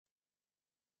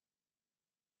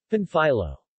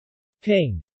Panfilo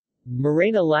Ping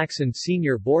Morena Lacson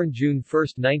Sr. born June 1,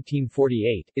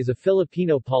 1948, is a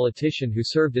Filipino politician who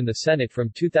served in the Senate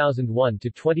from 2001 to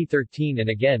 2013 and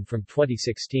again from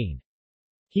 2016.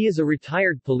 He is a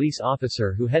retired police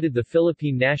officer who headed the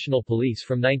Philippine National Police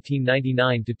from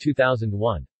 1999 to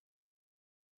 2001.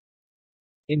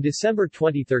 In December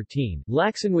 2013,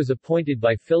 Lacson was appointed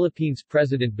by Philippines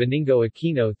President Benigno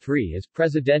Aquino III as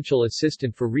Presidential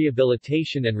Assistant for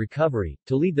Rehabilitation and Recovery,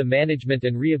 to lead the management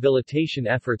and rehabilitation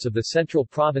efforts of the central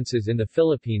provinces in the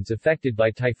Philippines affected by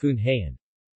Typhoon Haiyan.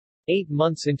 8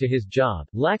 months into his job,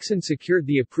 Lacson secured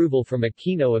the approval from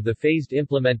Aquino of the phased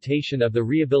implementation of the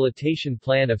rehabilitation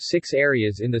plan of 6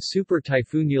 areas in the Super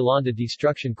Typhoon Yolanda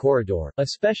destruction corridor,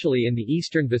 especially in the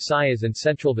eastern Visayas and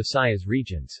central Visayas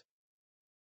regions.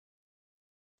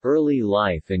 Early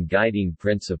life and guiding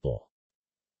principle.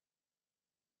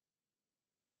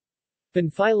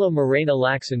 Panfilo Morena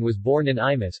Lacson was born in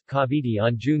Imus, Cavite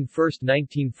on June 1,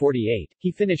 1948.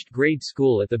 He finished grade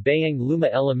school at the Bayang Luma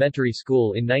Elementary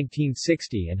School in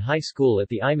 1960 and high school at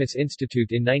the Imus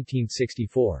Institute in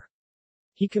 1964.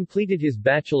 He completed his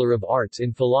Bachelor of Arts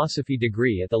in Philosophy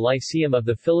degree at the Lyceum of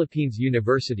the Philippines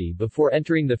University before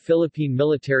entering the Philippine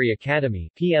Military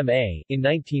Academy (PMA) in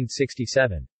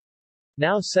 1967.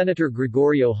 Now Senator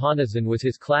Gregorio Honasan was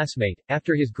his classmate.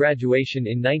 After his graduation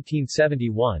in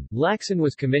 1971, Lacson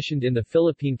was commissioned in the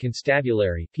Philippine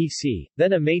Constabulary (PC),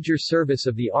 then a major service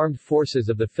of the Armed Forces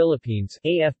of the Philippines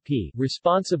 (AFP),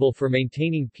 responsible for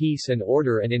maintaining peace and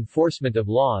order and enforcement of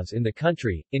laws in the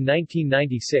country. In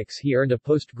 1996 he earned a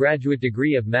postgraduate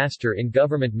degree of Master in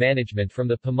Government Management from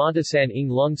the Pamantasan ng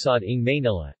Lungsod ng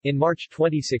Manila. In March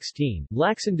 2016,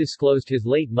 Lacson disclosed his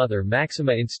late mother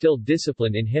Maxima instilled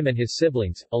discipline in him and his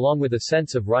siblings, along with a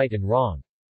sense of right and wrong.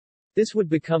 This would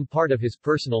become part of his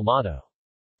personal motto.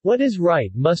 What is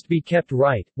right must be kept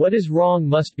right, what is wrong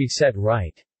must be set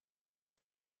right.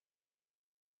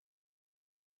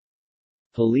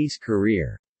 Police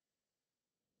career.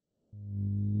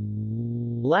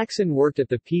 Lacson worked at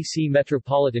the PC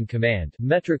Metropolitan Command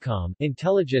Metrocom,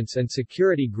 Intelligence and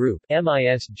Security Group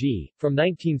MISG, from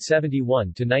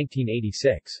 1971 to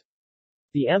 1986.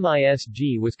 The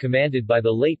MISG was commanded by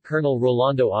the late Colonel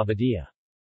Rolando Abadia.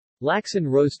 Lacson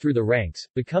rose through the ranks,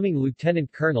 becoming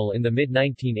lieutenant colonel in the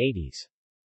mid-1980s.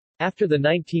 After the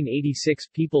 1986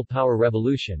 People Power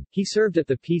Revolution, he served at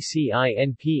the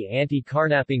PCINP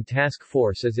Anti-Carnapping Task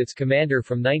Force as its commander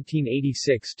from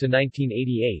 1986 to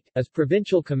 1988, as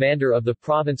provincial commander of the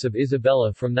province of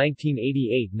Isabela from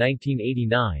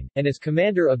 1988-1989, and as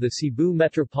commander of the Cebu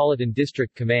Metropolitan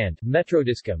District Command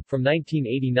Metrodiscom from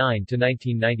 1989 to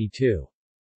 1992.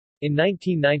 In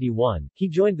 1991, he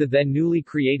joined the then newly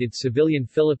created Civilian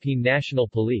Philippine National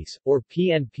Police, or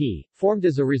PNP, formed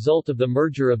as a result of the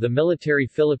merger of the Military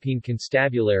Philippine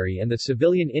Constabulary and the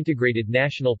Civilian Integrated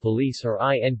National Police or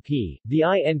INP. The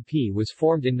INP was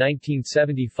formed in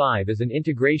 1975 as an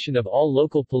integration of all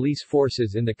local police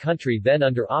forces in the country then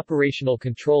under operational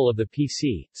control of the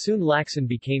PC. Soon Lacson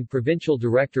became provincial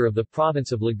director of the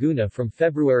province of Laguna from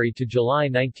February to July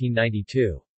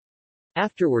 1992.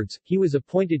 Afterwards, he was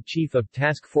appointed Chief of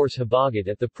Task Force Habagat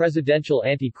at the Presidential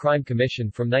Anti-Crime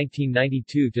Commission from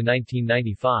 1992 to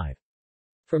 1995.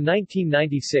 From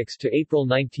 1996 to April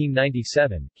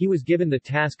 1997, he was given the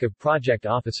task of Project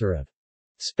Officer of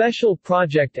Special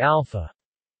Project Alpha.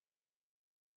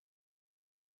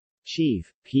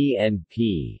 Chief,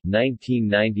 PNP,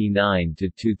 1999 to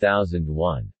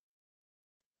 2001.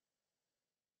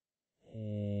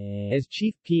 As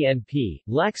Chief PNP,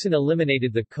 Lacson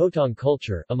eliminated the Kotong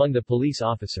culture among the police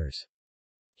officers.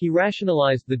 He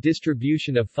rationalized the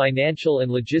distribution of financial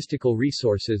and logistical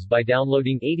resources by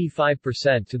downloading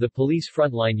 85% to the police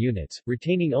frontline units,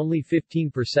 retaining only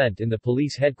 15% in the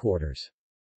police headquarters.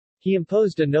 He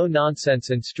imposed a no-nonsense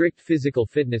and strict physical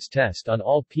fitness test on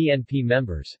all PNP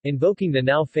members, invoking the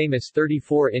now famous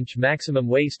 34-inch maximum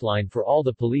waistline for all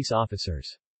the police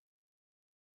officers.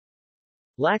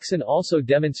 Lacson also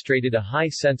demonstrated a high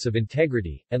sense of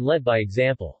integrity, and led by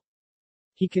example.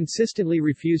 He consistently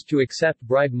refused to accept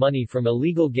bribe money from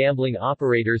illegal gambling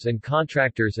operators and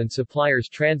contractors and suppliers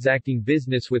transacting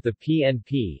business with the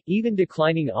PNP, even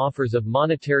declining offers of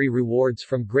monetary rewards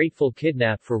from grateful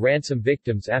kidnap for ransom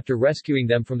victims after rescuing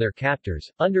them from their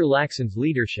captors. Under Lacson's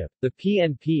leadership, the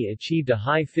PNP achieved a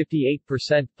high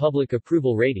 58% public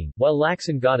approval rating, while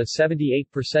Lacson got a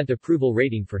 78% approval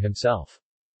rating for himself.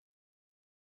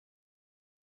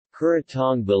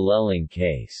 Kuratong Baleling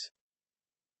case.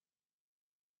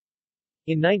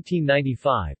 In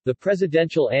 1995, the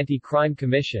Presidential Anti-Crime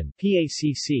Commission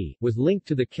 (PACC) was linked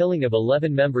to the killing of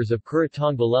 11 members of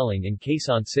Kuratong Baleling in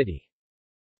Quezon City.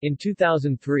 In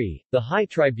 2003, the High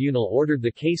Tribunal ordered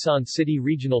the Quezon City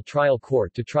Regional Trial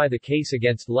Court to try the case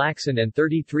against Lacson and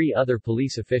 33 other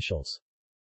police officials.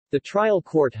 The trial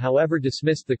court however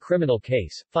dismissed the criminal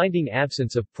case, finding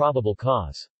absence of probable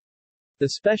cause. The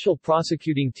special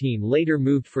prosecuting team later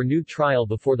moved for new trial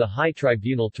before the High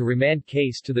Tribunal to remand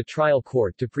case to the trial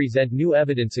court to present new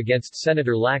evidence against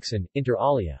Senator Lacson, inter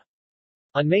alia.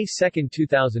 On May 2,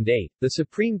 2008, the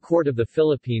Supreme Court of the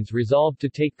Philippines resolved to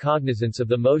take cognizance of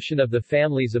the motion of the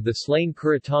families of the slain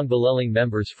Curatong Baleling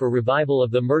members for revival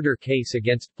of the murder case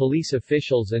against police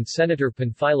officials and Senator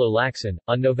Panfilo Lacson.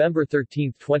 On November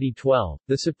 13, 2012,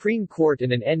 the Supreme Court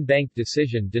in an en banc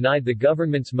decision denied the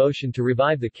government's motion to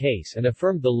revive the case and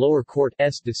affirmed the lower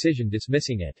court's decision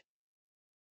dismissing it.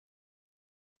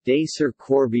 Dacer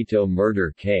Corbito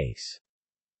murder case.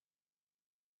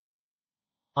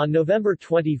 On November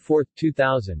 24,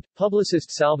 2000,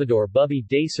 publicist Salvador Bubby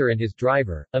Dacer and his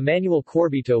driver, Emmanuel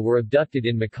Corbito were abducted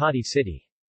in Makati City.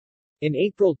 In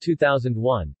April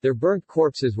 2001, their burnt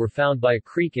corpses were found by a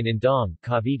creek in Indang,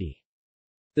 Cavite.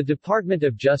 The Department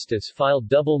of Justice filed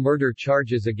double murder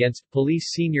charges against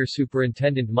Police Senior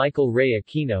Superintendent Michael Ray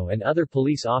Aquino and other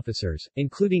police officers,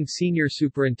 including Senior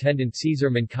Superintendent Cesar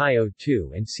Mancayo II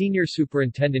and Senior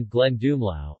Superintendent Glenn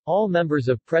Dumlao, all members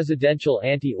of Presidential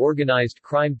Anti-Organized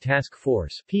Crime Task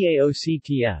Force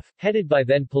 (PAOCTF), headed by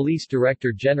then Police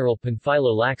Director General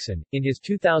Panfilo Lacson. In his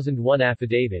 2001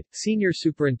 affidavit, Senior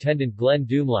Superintendent Glenn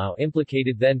Dumlao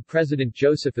implicated then President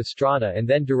Joseph Estrada and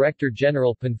then Director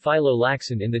General Panfilo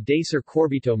Lacson in the Dacer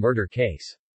Corbito murder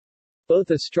case. Both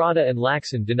Estrada and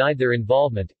Lacson denied their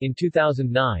involvement. In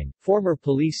 2009, former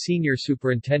police senior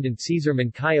superintendent Cesar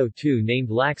Mancayo II named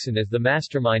Lacson as the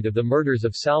mastermind of the murders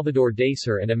of Salvador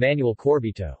Dacer and Emmanuel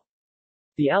Corbito.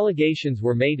 The allegations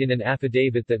were made in an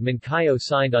affidavit that Mancayo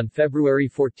signed on February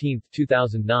 14,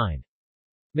 2009.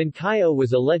 Mancayo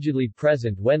was allegedly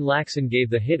present when Lacson gave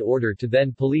the hit order to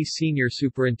then Police Senior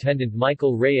Superintendent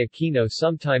Michael Ray Aquino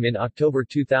sometime in October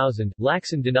 2000.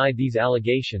 Lacson denied these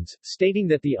allegations, stating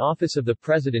that the Office of the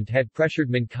President had pressured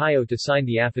Mancayo to sign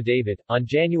the affidavit. On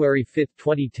January 5,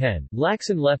 2010,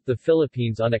 Lacson left the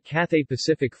Philippines on a Cathay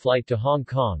Pacific flight to Hong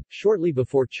Kong, shortly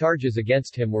before charges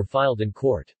against him were filed in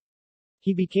court.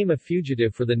 He became a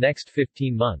fugitive for the next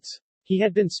 15 months. He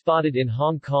had been spotted in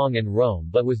Hong Kong and Rome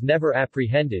but was never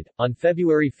apprehended. On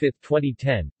February 5,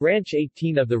 2010, Branch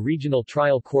 18 of the Regional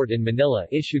Trial Court in Manila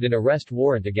issued an arrest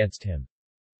warrant against him.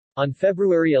 On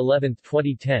February 11,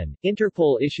 2010,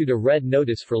 Interpol issued a red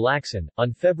notice for Lacson.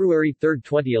 On February 3,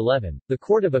 2011, the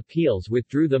Court of Appeals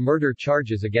withdrew the murder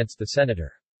charges against the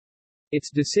senator.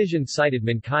 Its decision cited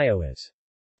Mancayo as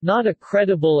not a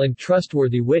credible and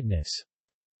trustworthy witness.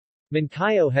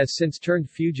 Mancayo has since turned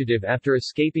fugitive after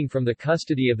escaping from the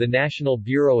custody of the National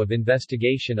Bureau of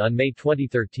Investigation on May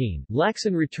 2013.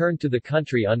 Lacson returned to the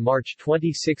country on March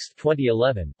 26,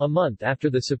 2011, a month after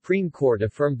the Supreme Court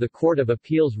affirmed the Court of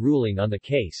Appeals ruling on the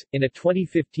case. In a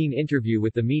 2015 interview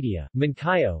with the media,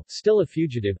 Mancayo, still a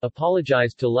fugitive,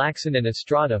 apologized to Lacson and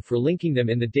Estrada for linking them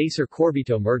in the Dacer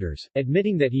Corbito murders,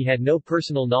 admitting that he had no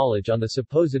personal knowledge on the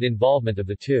supposed involvement of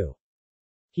the two.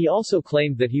 He also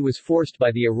claimed that he was forced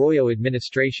by the Arroyo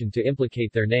administration to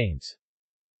implicate their names.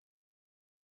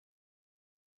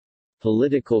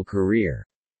 Political career.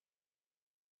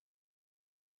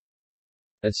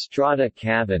 Estrada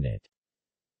Cabinet.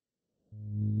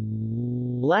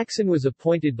 Lacson was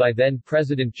appointed by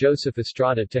then-President Joseph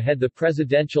Estrada to head the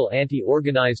Presidential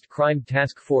Anti-Organized Crime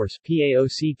Task Force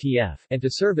 (PAOCTF) and to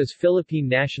serve as Philippine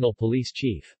National Police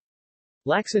Chief.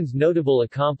 Lacson's notable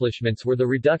accomplishments were the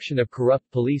reduction of corrupt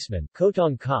policemen,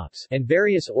 Kotong cops, and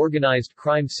various organized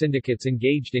crime syndicates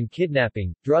engaged in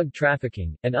kidnapping, drug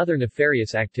trafficking, and other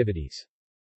nefarious activities.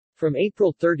 From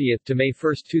April 30 to May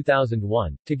 1,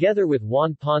 2001, together with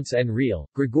Juan Ponce Enrile,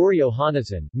 Gregorio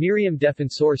Hanazan, Miriam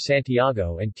Defensor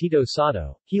Santiago and Tito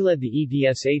Sotto, he led the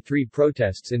EDSA-3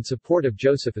 protests in support of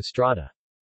Joseph Estrada.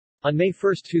 On May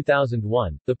 1,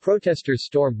 2001, the protesters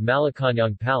stormed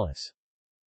Malacañang Palace.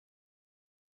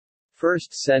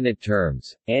 First Senate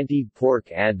terms,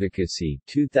 anti-pork advocacy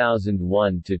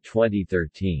 2001 to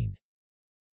 2013.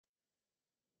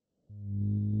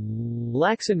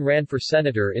 Lacson ran for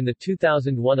senator in the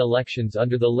 2001 elections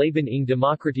under the Laban ng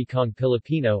Demokratikong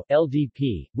Pilipino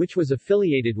 (LDP), which was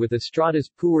affiliated with Estrada's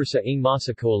Puwersa ng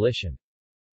Masa coalition.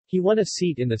 He won a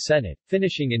seat in the Senate,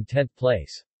 finishing in 10th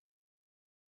place.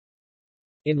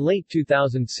 In late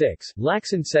 2006,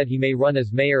 Lacson said he may run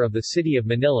as mayor of the city of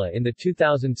Manila in the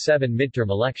 2007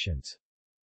 midterm elections.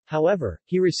 However,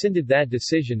 he rescinded that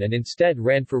decision and instead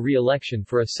ran for re-election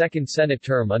for a second Senate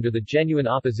term under the Genuine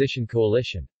Opposition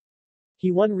Coalition. He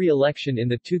won re-election in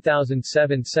the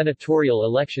 2007 senatorial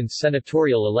elections,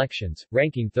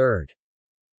 ranking third.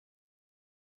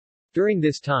 During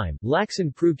this time,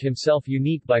 Lacson proved himself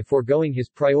unique by foregoing his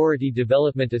Priority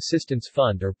Development Assistance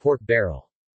Fund or pork barrel.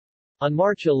 On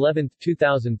March 11,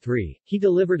 2003, he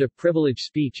delivered a privilege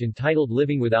speech entitled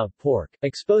Living Without Pork,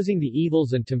 exposing the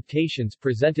evils and temptations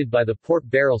presented by the pork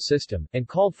barrel system, and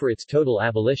called for its total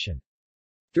abolition.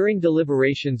 During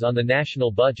deliberations on the national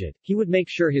budget, he would make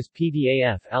sure his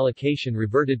PDAF allocation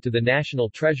reverted to the national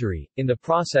treasury, in the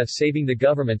process saving the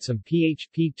government some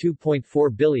PHP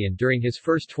 2.4 billion during his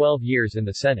first 12 years in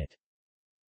the Senate.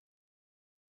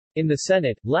 In the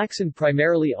Senate, Lacson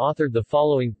primarily authored the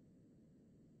following: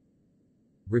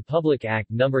 Republic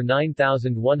Act No.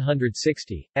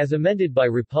 9160, as amended by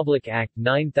Republic Act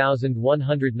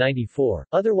 9194,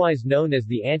 otherwise known as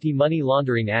the Anti-Money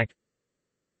Laundering Act,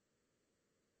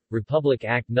 Republic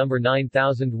Act No.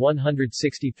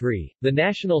 9163, the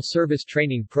National Service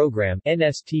Training Program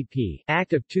NSTP,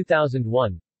 Act of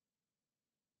 2001,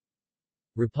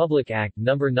 Republic Act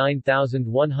No.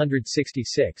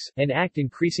 9166, an act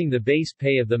increasing the base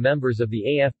pay of the members of the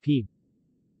AFP,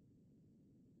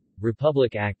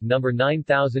 Republic Act No.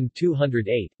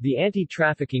 9208, the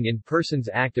Anti-Trafficking in Persons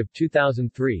Act of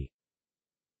 2003,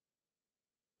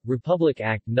 Republic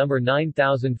Act No.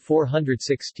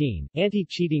 9416,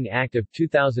 Anti-Cheating Act of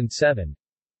 2007,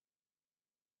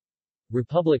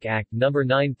 Republic Act No.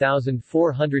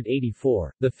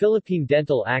 9484, the Philippine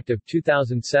Dental Act of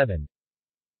 2007,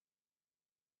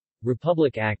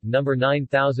 Republic Act No.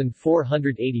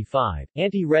 9485,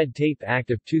 Anti-Red Tape Act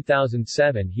of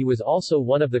 2007. He was also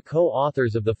one of the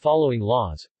co-authors of the following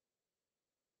laws: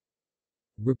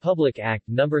 Republic Act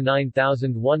No.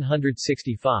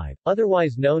 9165,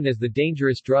 otherwise known as the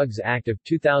Dangerous Drugs Act of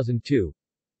 2002,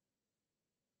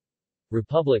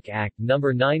 Republic Act No.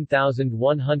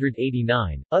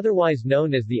 9189, otherwise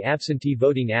known as the Absentee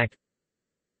Voting Act,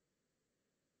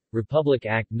 Republic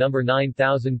Act No.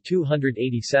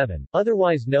 9287,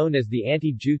 otherwise known as the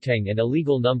Anti-Jutang and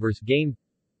Illegal Numbers Game,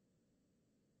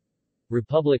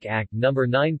 Republic Act No.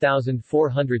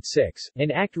 9406,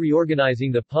 an act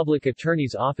reorganizing the Public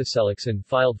Attorney's Office. Lacson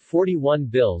filed 41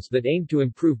 bills that aimed to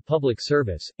improve public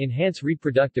service, enhance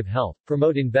reproductive health,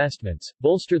 promote investments,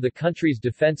 bolster the country's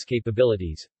defense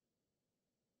capabilities.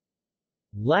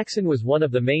 Lacson was one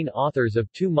of the main authors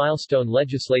of two milestone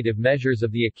legislative measures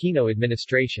of the Aquino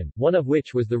administration, one of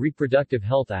which was the Reproductive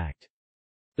Health Act.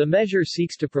 The measure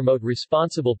seeks to promote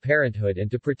responsible parenthood and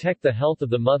to protect the health of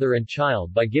the mother and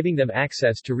child by giving them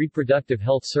access to reproductive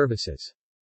health services.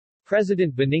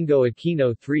 President Benigno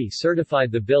Aquino III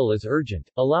certified the bill as urgent,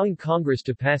 allowing Congress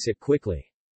to pass it quickly.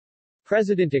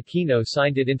 President Aquino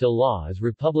signed it into law as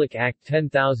Republic Act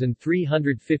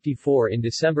 10354 in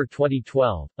December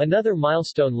 2012. Another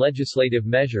milestone legislative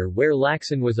measure where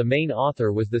Lacson was a main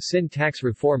author was the Sin Tax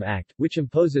Reform Act, which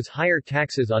imposes higher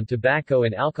taxes on tobacco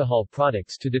and alcohol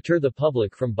products to deter the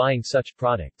public from buying such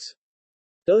products.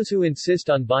 Those who insist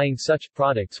on buying such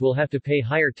products will have to pay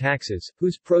higher taxes,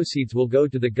 whose proceeds will go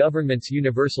to the government's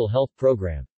Universal Health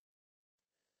Program.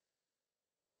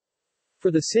 For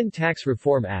the Sin Tax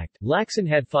Reform Act, Lacson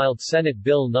had filed Senate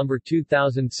Bill No.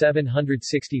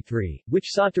 2763, which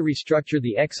sought to restructure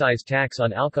the excise tax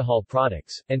on alcohol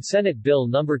products, and Senate Bill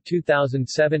No.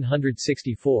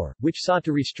 2764, which sought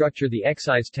to restructure the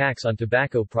excise tax on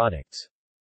tobacco products.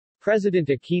 President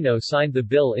Aquino signed the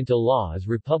bill into law as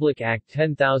Republic Act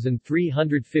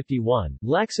 10351.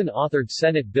 Lacson authored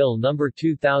Senate Bill No.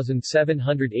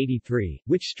 2783,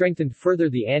 which strengthened further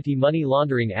the Anti-Money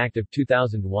Laundering Act of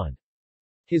 2001.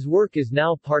 His work is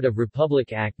now part of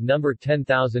Republic Act No.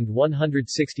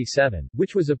 10167,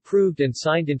 which was approved and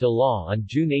signed into law on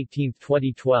June 18,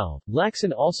 2012.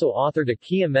 Lacson also authored a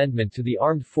key amendment to the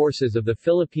Armed Forces of the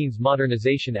Philippines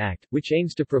Modernization Act, which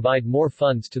aims to provide more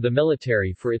funds to the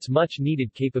military for its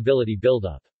much-needed capability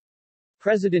buildup.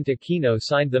 President Aquino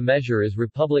signed the measure as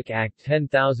Republic Act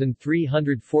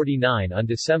 10349 on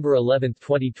December 11,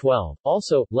 2012.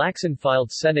 Also, Lacson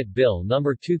filed Senate Bill No.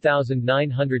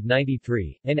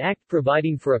 2993, an act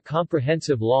providing for a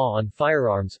comprehensive law on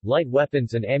firearms, light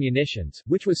weapons and ammunitions,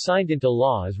 which was signed into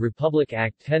law as Republic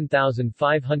Act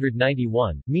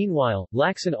 10591. Meanwhile,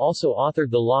 Lacson also authored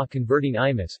the law converting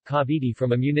Imus, Cavite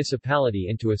from a municipality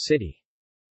into a city.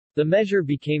 The measure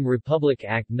became Republic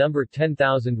Act No.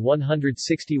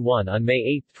 10161 on May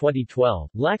 8,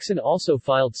 2012. Lacson also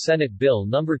filed Senate Bill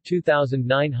No.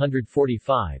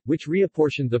 2945, which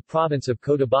reapportioned the province of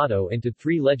Cotabato into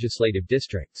 3 legislative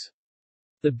districts.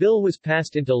 The bill was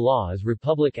passed into law as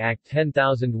Republic Act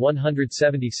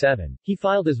 10177. He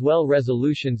filed as well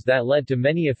resolutions that led to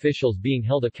many officials being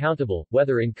held accountable,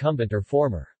 whether incumbent or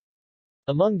former.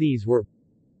 Among these were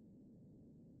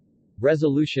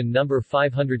Resolution No.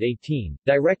 518,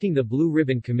 directing the Blue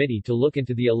Ribbon Committee to look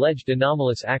into the alleged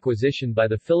anomalous acquisition by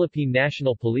the Philippine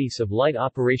National Police of light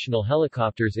operational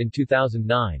helicopters in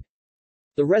 2009.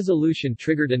 The resolution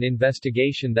triggered an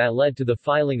investigation that led to the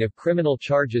filing of criminal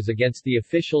charges against the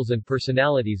officials and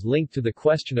personalities linked to the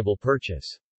questionable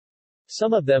purchase.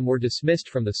 Some of them were dismissed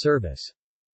from the service.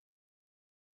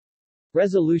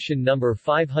 Resolution No.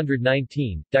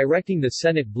 519, directing the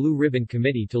Senate Blue Ribbon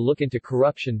Committee to look into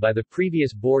corruption by the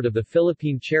previous board of the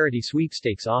Philippine Charity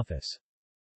Sweepstakes Office.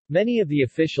 Many of the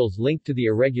officials linked to the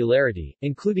irregularity,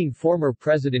 including former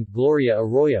President Gloria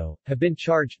Arroyo, have been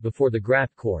charged before the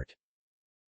graft court.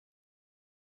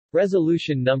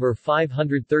 Resolution No.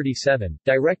 537,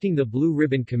 directing the Blue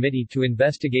Ribbon Committee to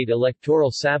investigate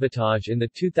electoral sabotage in the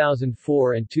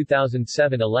 2004 and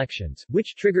 2007 elections,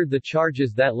 which triggered the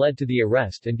charges that led to the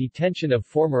arrest and detention of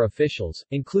former officials,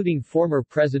 including former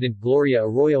President Gloria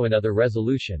Arroyo. Another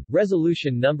resolution,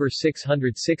 Resolution No.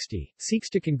 660, seeks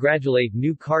to congratulate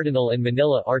new Cardinal and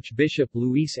Manila Archbishop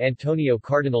Luis Antonio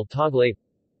Cardinal Tagle.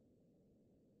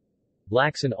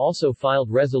 Lacson also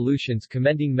filed resolutions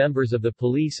commending members of the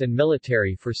police and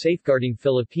military for safeguarding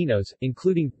Filipinos,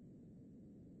 including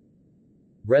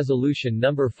Resolution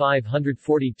No.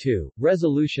 542,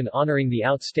 resolution honoring the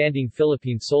outstanding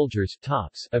Philippine soldiers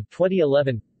 (TOPS) of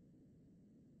 2011.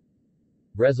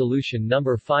 Resolution No.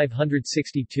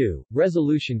 562,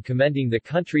 resolution commending the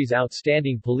country's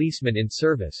outstanding policemen in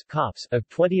service (COPS) of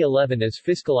 2011 as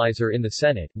fiscalizer in the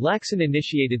Senate. Lacson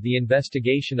initiated the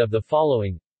investigation of the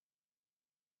following: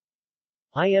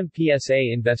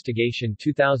 IMPSA Investigation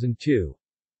 2002,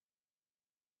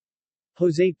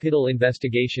 Jose Pital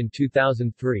Investigation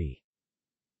 2003,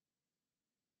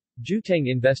 Juteng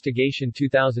Investigation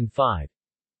 2005,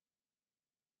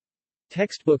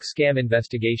 Textbook Scam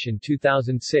Investigation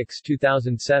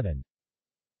 2006-2007,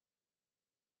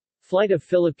 Flight of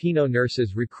Filipino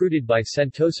nurses recruited by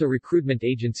Sentosa Recruitment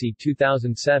Agency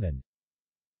 2007,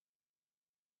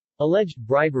 Alleged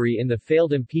bribery in the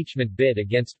failed impeachment bid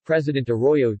against President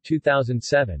Arroyo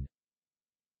 2007.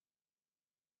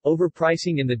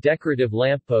 Overpricing in the decorative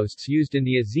lampposts used in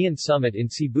the ASEAN Summit in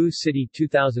Cebu City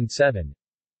 2007.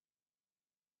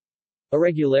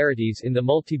 Irregularities in the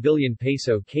multi-billion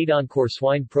peso Kadancor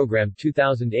swine program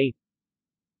 2008.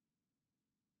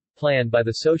 Plan by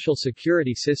the Social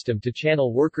Security system to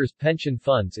channel workers' pension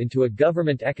funds into a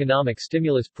government economic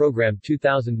stimulus program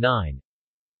 2009.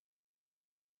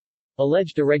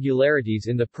 Alleged irregularities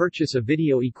in the purchase of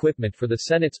video equipment for the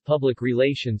Senate's Public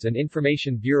Relations and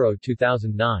Information Bureau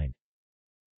 2009.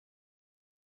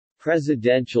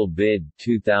 Presidential bid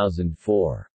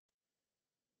 2004.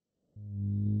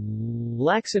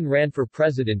 Lacson ran for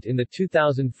president in the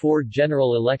 2004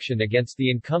 general election against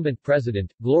the incumbent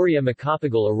president, Gloria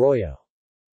Macapagal Arroyo.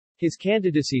 His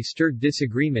candidacy stirred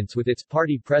disagreements with its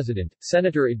party president,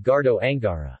 Senator Edgardo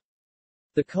Angara.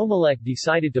 The COMELEC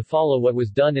decided to follow what was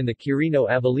done in the Quirino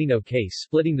Avellino case,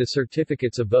 splitting the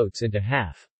certificates of votes into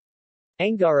half.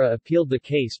 Angara appealed the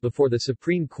case before the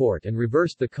Supreme Court and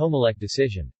reversed the COMELEC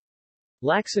decision.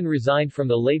 Lacson resigned from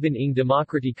the Laban ng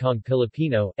Demokratikong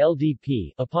Pilipino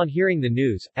 (LDP) upon hearing the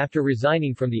news. After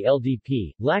resigning from the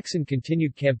LDP, Lacson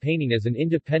continued campaigning as an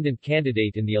independent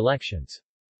candidate in the elections.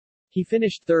 He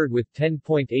finished third with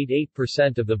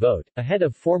 10.88% of the vote, ahead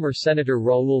of former Senator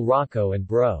Raul Rocco and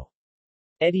Bro.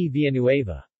 Eddie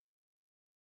Villanueva.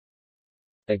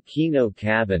 Aquino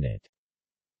Cabinet.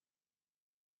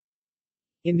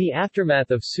 In the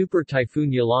aftermath of Super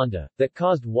Typhoon Yolanda, that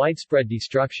caused widespread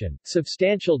destruction,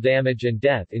 substantial damage and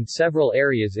death in several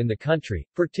areas in the country,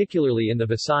 particularly in the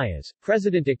Visayas,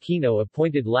 President Aquino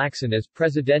appointed Lacson as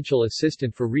Presidential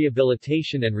Assistant for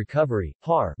Rehabilitation and Recovery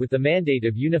 (PAR), with the mandate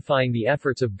of unifying the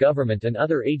efforts of government and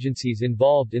other agencies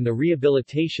involved in the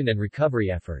rehabilitation and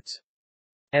recovery efforts.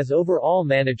 As overall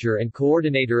manager and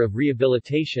coordinator of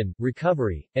rehabilitation,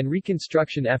 recovery, and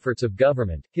reconstruction efforts of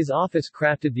government, his office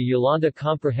crafted the Yolanda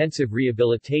Comprehensive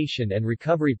Rehabilitation and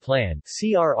Recovery Plan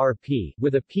 (CRRP),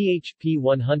 with a PHP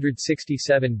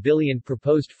 167 billion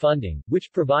proposed funding,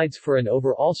 which provides for an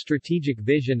overall strategic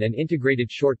vision and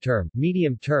integrated short-term,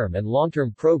 medium-term and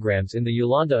long-term programs in the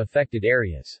Yolanda-affected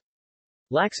areas.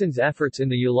 Lacson's efforts in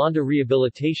the Yolanda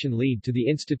rehabilitation lead to the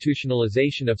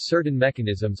institutionalization of certain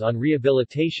mechanisms on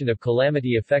rehabilitation of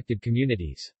calamity-affected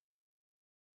communities.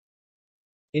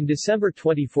 In December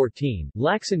 2014,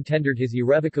 Lacson tendered his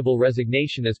irrevocable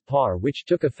resignation as PAR, which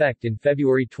took effect in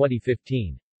February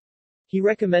 2015. He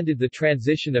recommended the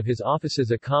transition of his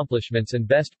office's accomplishments and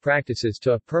best practices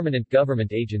to a permanent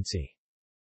government agency.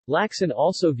 Lacson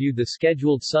also viewed the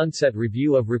scheduled sunset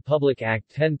review of Republic Act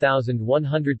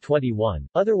 10121,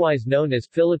 otherwise known as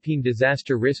Philippine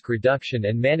Disaster Risk Reduction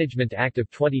and Management Act of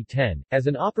 2010, as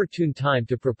an opportune time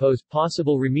to propose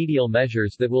possible remedial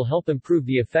measures that will help improve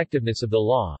the effectiveness of the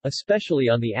law, especially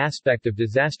on the aspect of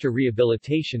disaster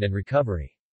rehabilitation and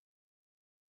recovery.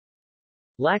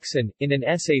 Lacson, in an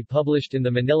essay published in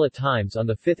the Manila Times on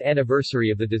the 5th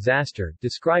anniversary of the disaster,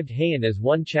 described Heian as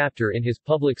one chapter in his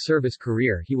public service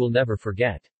career he will never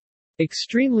forget.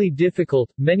 Extremely difficult,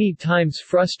 many times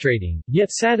frustrating, yet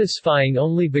satisfying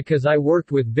only because I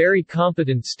worked with very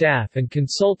competent staff and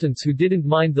consultants who didn't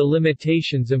mind the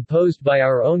limitations imposed by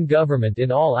our own government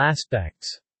in all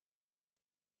aspects.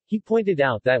 He pointed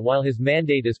out that while his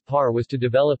mandate as PAR was to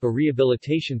develop a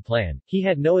rehabilitation plan, he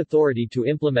had no authority to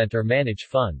implement or manage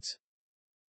funds.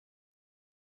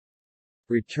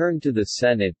 Return to the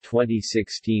Senate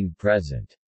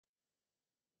 2016-present.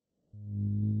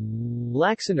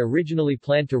 Lacson originally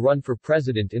planned to run for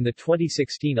president in the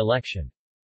 2016 election.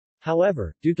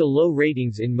 However, due to low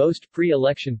ratings in most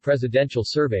pre-election presidential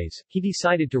surveys, he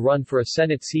decided to run for a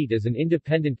Senate seat as an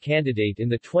independent candidate in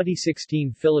the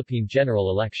 2016 Philippine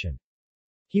general election.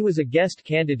 He was a guest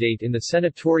candidate in the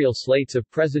senatorial slates of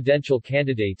presidential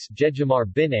candidates Jejomar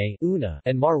Binay Una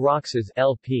and Mar Roxas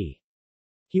LP.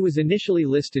 He was initially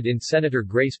listed in Senator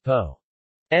Grace Poe's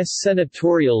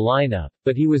senatorial lineup,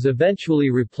 but he was eventually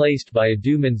replaced by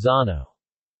Adu Manzano.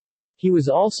 He was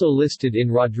also listed in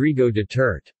Rodrigo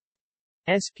Duterte's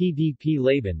PDP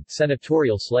Laban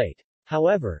senatorial slate.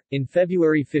 However, in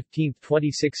February 15,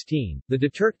 2016, the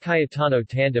Duterte-Cayetano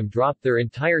tandem dropped their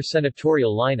entire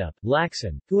senatorial lineup.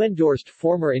 Lacson, who endorsed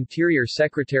former Interior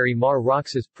Secretary Mar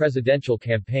Roxas' presidential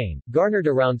campaign, garnered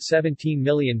around 17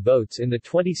 million votes in the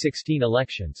 2016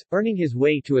 elections, earning his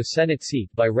way to a Senate seat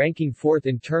by ranking fourth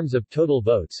in terms of total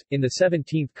votes. In the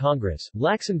 17th Congress,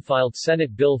 Lacson filed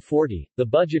Senate Bill 40, the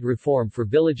Budget Reform for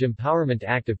Village Empowerment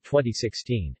Act of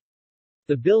 2016.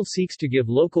 The bill seeks to give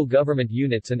local government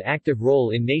units an active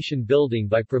role in nation building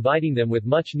by providing them with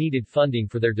much-needed funding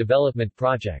for their development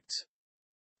projects.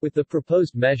 With the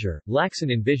proposed measure, Lacson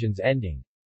envisions ending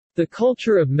the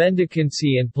culture of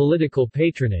mendicancy and political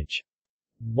patronage,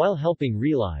 while helping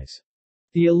realize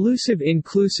the elusive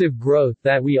inclusive growth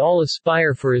that we all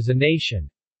aspire for as a nation.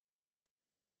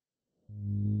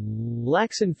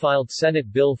 Lacson filed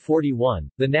Senate Bill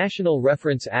 41, the National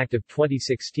Reference Act of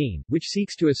 2016, which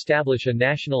seeks to establish a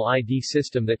national ID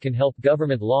system that can help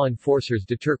government law enforcers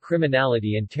deter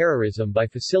criminality and terrorism by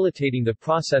facilitating the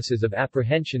processes of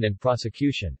apprehension and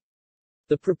prosecution.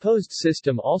 The proposed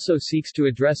system also seeks to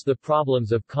address the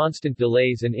problems of constant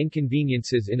delays and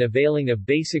inconveniences in availing of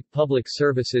basic public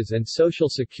services and social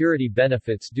security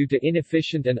benefits due to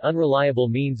inefficient and unreliable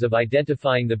means of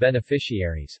identifying the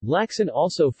beneficiaries. Lacson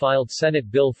also filed Senate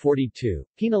Bill 42,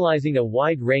 penalizing a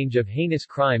wide range of heinous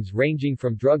crimes ranging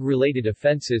from drug-related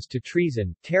offenses to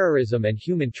treason, terrorism and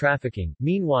human trafficking.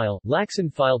 Meanwhile,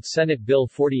 Lacson filed Senate Bill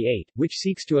 48, which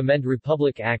seeks to amend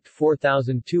Republic Act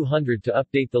 4200 to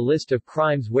update the list of crimes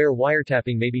where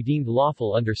wiretapping may be deemed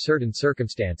lawful under certain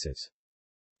circumstances.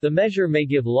 The measure may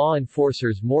give law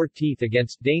enforcers more teeth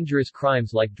against dangerous crimes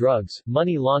like drugs,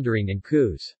 money laundering and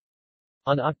coups.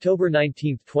 On October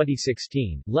 19,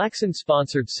 2016, Lacson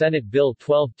sponsored Senate Bill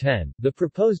 1210, the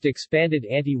proposed expanded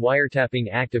Anti-Wiretapping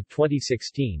Act of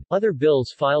 2016. Other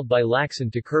bills filed by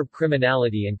Lacson to curb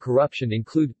criminality and corruption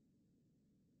include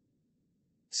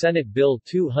Senate Bill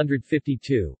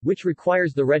 252, which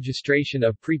requires the registration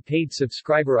of Prepaid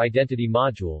Subscriber Identity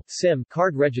Module (SIM)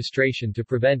 card registration to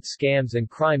prevent scams and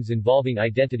crimes involving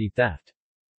identity theft.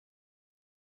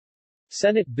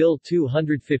 Senate Bill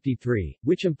 253,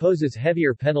 which imposes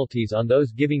heavier penalties on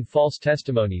those giving false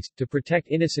testimonies, to protect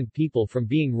innocent people from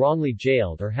being wrongly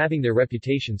jailed or having their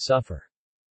reputation suffer.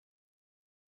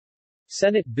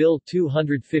 Senate Bill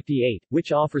 258,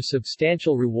 which offers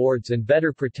substantial rewards and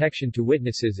better protection to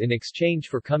witnesses in exchange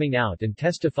for coming out and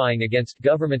testifying against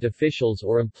government officials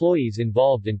or employees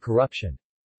involved in corruption.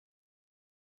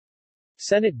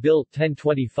 Senate Bill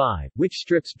 1025, which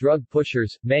strips drug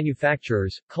pushers,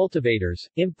 manufacturers, cultivators,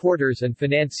 importers and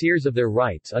financiers of their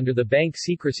rights under the Bank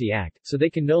Secrecy Act, so they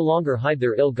can no longer hide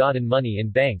their ill-gotten money in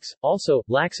banks. Also,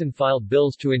 Lacson filed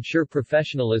bills to ensure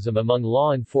professionalism among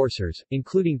law enforcers,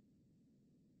 including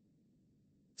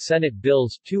Senate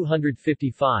Bills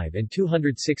 255 and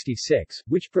 266,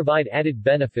 which provide added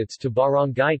benefits to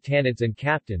barangay tanids and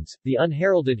captains, the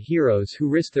unheralded heroes who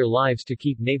risk their lives to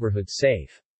keep neighborhoods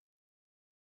safe.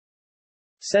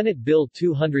 Senate Bill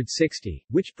 260,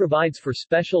 which provides for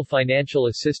special financial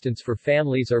assistance for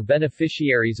families or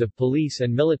beneficiaries of police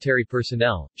and military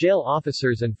personnel, jail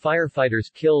officers and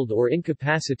firefighters killed or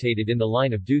incapacitated in the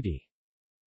line of duty.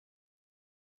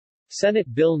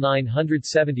 Senate Bill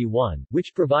 971,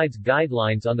 which provides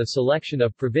guidelines on the selection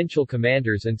of provincial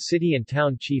commanders and city and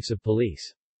town chiefs of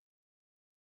police.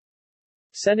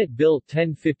 Senate Bill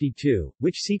 1052,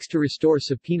 which seeks to restore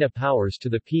subpoena powers to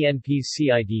the PNP's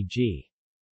CIDG.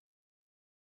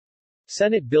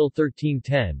 Senate Bill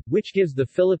 1310, which gives the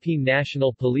Philippine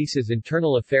National Police's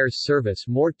Internal Affairs Service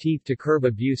more teeth to curb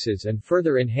abuses and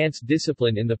further enhance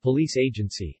discipline in the police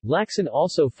agency. Lacson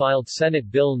also filed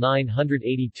Senate Bill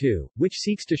 982, which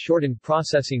seeks to shorten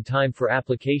processing time for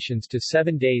applications to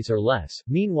 7 days or less.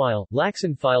 Meanwhile,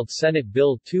 Lacson filed Senate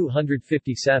Bill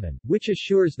 257, which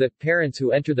assures that parents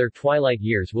who enter their twilight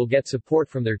years will get support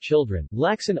from their children.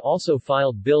 Lacson also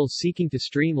filed bills seeking to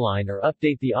streamline or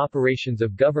update the operations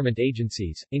of government agencies,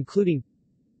 including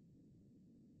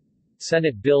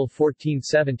Senate Bill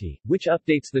 1470, which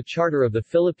updates the charter of the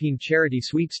Philippine Charity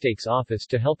Sweepstakes Office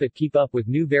to help it keep up with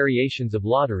new variations of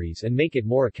lotteries and make it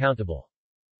more accountable.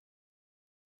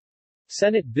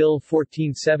 Senate Bill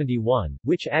 1471,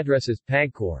 which addresses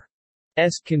PAGCOR's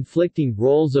conflicting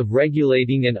roles of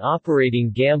regulating and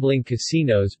operating gambling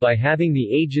casinos by having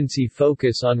the agency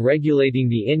focus on regulating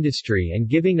the industry and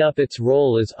giving up its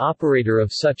role as operator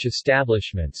of such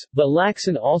establishments, but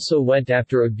Lacson also went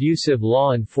after abusive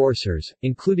law enforcers,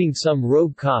 including some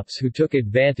rogue cops who took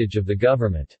advantage of the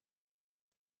government's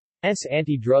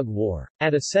anti-drug war.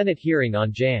 At a Senate hearing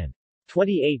on Jan.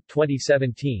 28,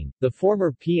 2017, the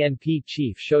former PNP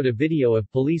chief showed a video of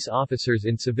police officers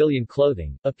in civilian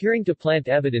clothing, appearing to plant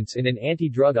evidence in an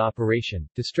anti-drug operation,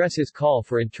 to stress his call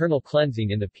for internal cleansing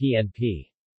in the PNP.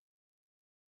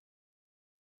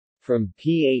 From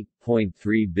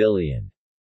P8.3 billion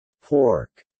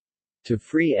pork to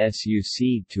free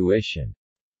SUC tuition.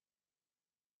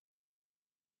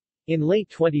 In late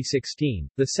 2016,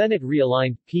 the Senate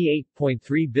realigned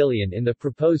P8.3 billion in the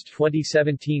proposed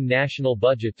 2017 national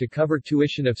budget to cover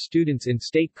tuition of students in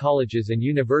state colleges and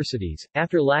universities,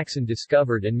 after Lacson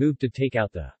discovered and moved to take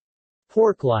out the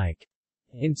pork-like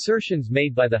insertions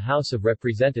made by the House of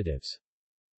Representatives.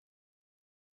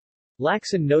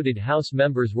 Lacson noted House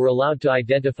members were allowed to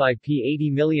identify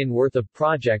P80 million worth of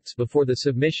projects before the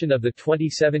submission of the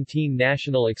 2017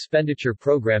 National Expenditure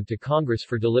Program to Congress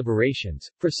for deliberations,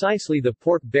 precisely the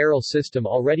pork barrel system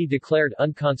already declared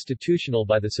unconstitutional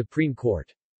by the Supreme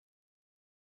Court.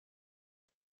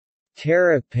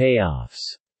 Tariff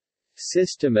payoffs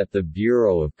system at the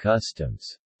Bureau of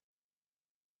Customs.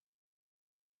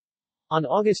 On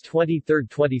August 23,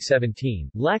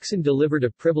 2017, Lacson delivered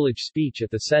a privileged speech at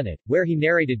the Senate, where he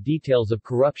narrated details of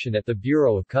corruption at the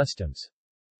Bureau of Customs.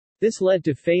 This led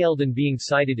to Fayeldon being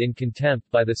cited in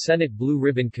contempt by the Senate Blue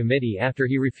Ribbon Committee after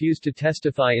he refused to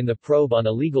testify in the probe on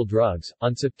illegal drugs.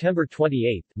 On September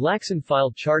 28, Lacson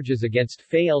filed charges against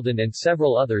Fayeldon and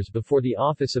several others before the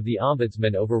Office of the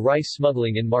Ombudsman over rice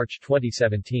smuggling in March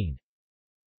 2017.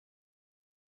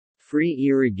 Free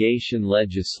irrigation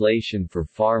legislation for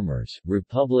farmers,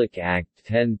 Republic Act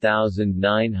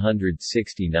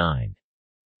 10969.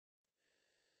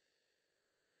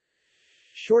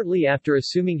 Shortly after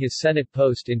assuming his Senate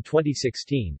post in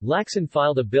 2016, Lacson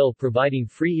filed a bill providing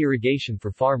free irrigation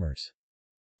for farmers.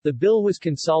 The bill was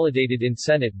consolidated in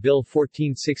Senate Bill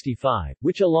 1465,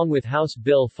 which along with House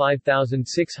Bill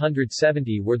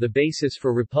 5670 were the basis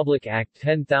for Republic Act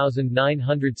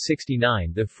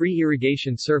 10969, the Free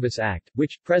Irrigation Service Act,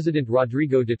 which President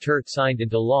Rodrigo Duterte signed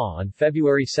into law on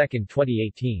February 2,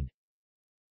 2018.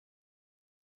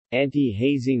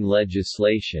 Anti-hazing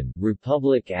legislation,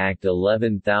 Republic Act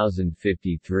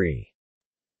 11053.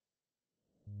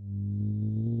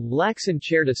 Lacson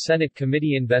chaired a Senate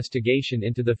committee investigation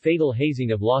into the fatal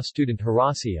hazing of law student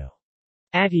Horacio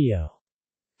Atio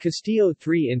Castillo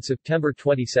III in September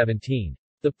 2017.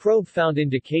 The probe found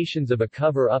indications of a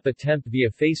cover-up attempt via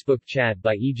Facebook chat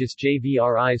by Aegis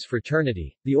JVRI's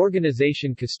fraternity, the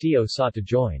organization Castillo sought to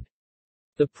join.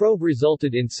 The probe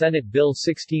resulted in Senate Bill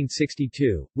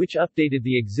 1662, which updated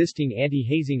the existing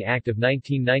Anti-Hazing Act of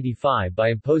 1995 by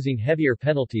imposing heavier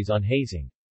penalties on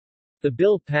hazing. The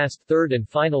bill passed third and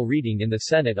final reading in the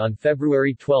Senate on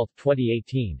February 12,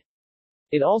 2018.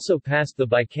 It also passed the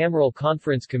Bicameral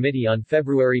Conference Committee on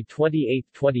February 28,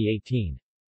 2018.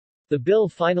 The bill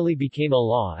finally became a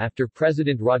law after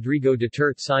President Rodrigo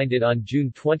Duterte signed it on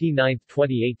June 29,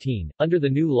 2018. Under the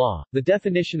new law, the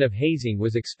definition of hazing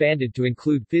was expanded to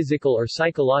include physical or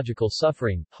psychological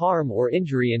suffering, harm or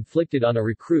injury inflicted on a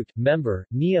recruit, member,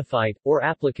 neophyte, or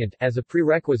applicant as a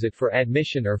prerequisite for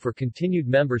admission or for continued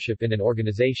membership in an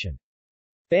organization.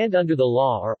 Banned under the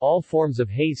law are all forms of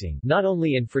hazing, not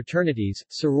only in fraternities,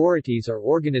 sororities or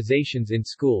organizations in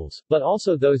schools, but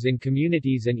also those in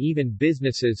communities and even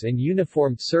businesses and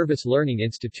uniformed service learning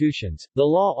institutions. The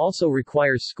law also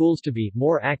requires schools to be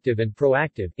more active and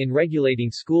proactive in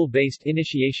regulating school-based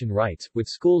initiation rights, with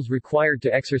schools required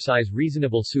to exercise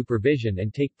reasonable supervision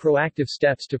and take proactive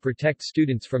steps to protect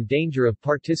students from danger of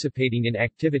participating in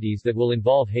activities that will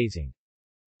involve hazing.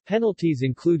 Penalties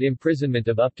include imprisonment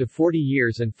of up to 40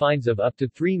 years and fines of up to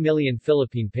 3 million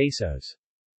Philippine pesos.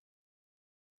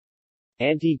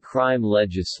 Anti-crime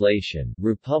legislation,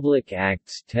 Republic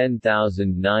Acts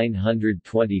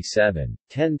 10,927,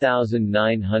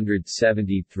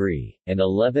 10,973, and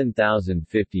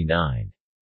 11,059.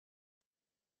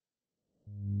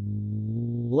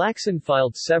 Lacson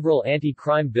filed several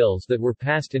anti-crime bills that were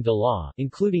passed into law,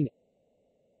 including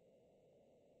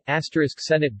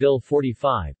Senate Bill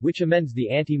 45, which amends the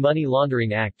Anti-Money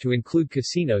Laundering Act to include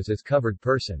casinos as covered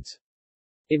persons.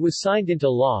 It was signed into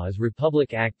law as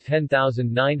Republic Act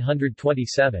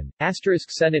 10,927,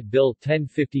 Senate Bill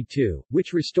 1052,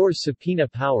 which restores subpoena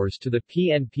powers to the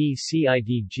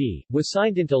PNP-CIDG, was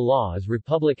signed into law as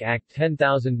Republic Act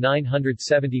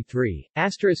 10,973,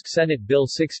 Senate Bill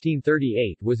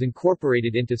 1638 was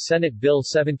incorporated into Senate Bill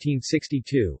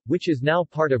 1762, which is now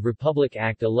part of Republic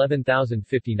Act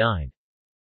 11,059.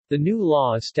 The new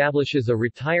law establishes a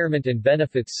retirement and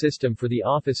benefits system for the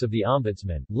Office of the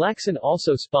Ombudsman. Lacson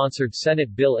also sponsored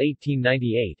Senate Bill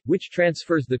 1898, which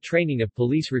transfers the training of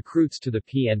police recruits to the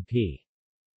PNP.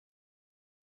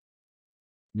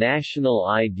 National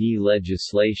ID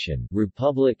legislation,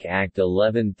 Republic Act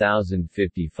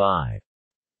 11,055.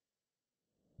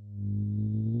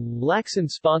 Lacson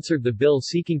sponsored the bill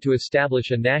seeking to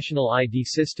establish a national ID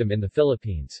system in the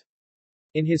Philippines.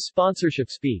 In his sponsorship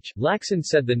speech, Lacson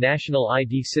said the national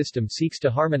ID system seeks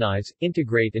to harmonize,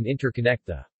 integrate and interconnect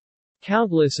the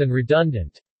countless and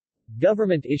redundant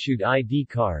government-issued ID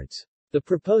cards. The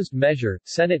proposed measure,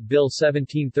 Senate Bill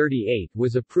 1738,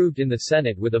 was approved in the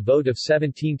Senate with a vote of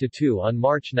 17-2 on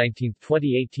March 19,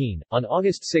 2018. On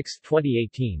August 6,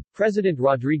 2018, President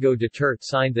Rodrigo Duterte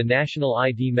signed the national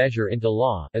ID measure into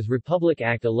law as Republic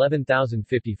Act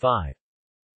 11,055.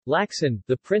 Lacson,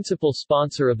 the principal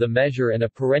sponsor of the measure and a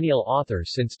perennial author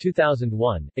since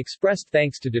 2001, expressed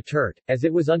thanks to Duterte, as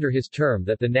it was under his term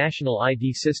that the national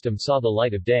ID system saw the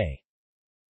light of day.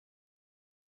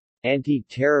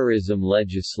 Anti-terrorism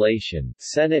legislation,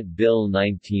 Senate Bill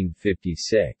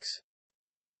 1956.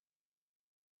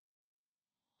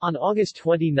 On August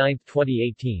 29,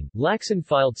 2018, Lacson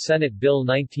filed Senate Bill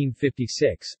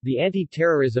 1956, the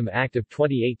Anti-Terrorism Act of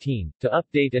 2018, to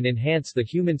update and enhance the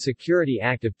Human Security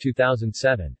Act of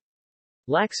 2007.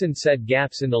 Lacson said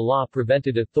gaps in the law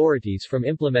prevented authorities from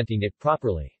implementing it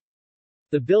properly.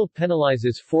 The bill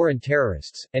penalizes foreign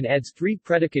terrorists, and adds 3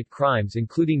 predicate crimes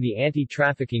including the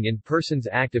Anti-Trafficking in Persons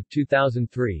Act of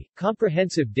 2003,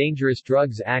 Comprehensive Dangerous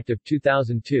Drugs Act of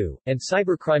 2002, and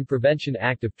Cybercrime Prevention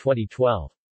Act of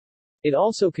 2012. It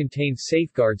also contains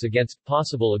safeguards against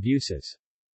possible abuses.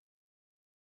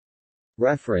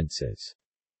 References.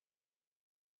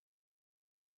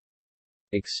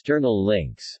 External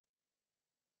links.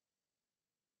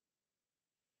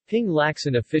 Ping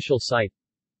Lacson official site.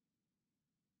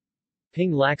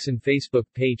 Ping Lacson Facebook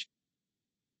page.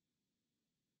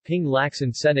 Ping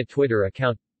Lacson Senate Twitter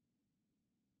account.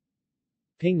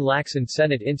 Ping Lacson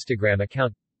Senate Instagram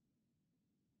account.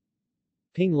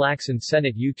 Ping Lacson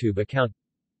Senate YouTube account.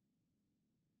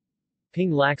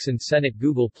 Ping Lacson Senate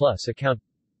Google Plus account.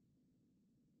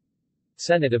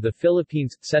 Senate of the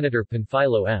Philippines, Senator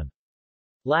Panfilo M.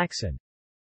 Lacson.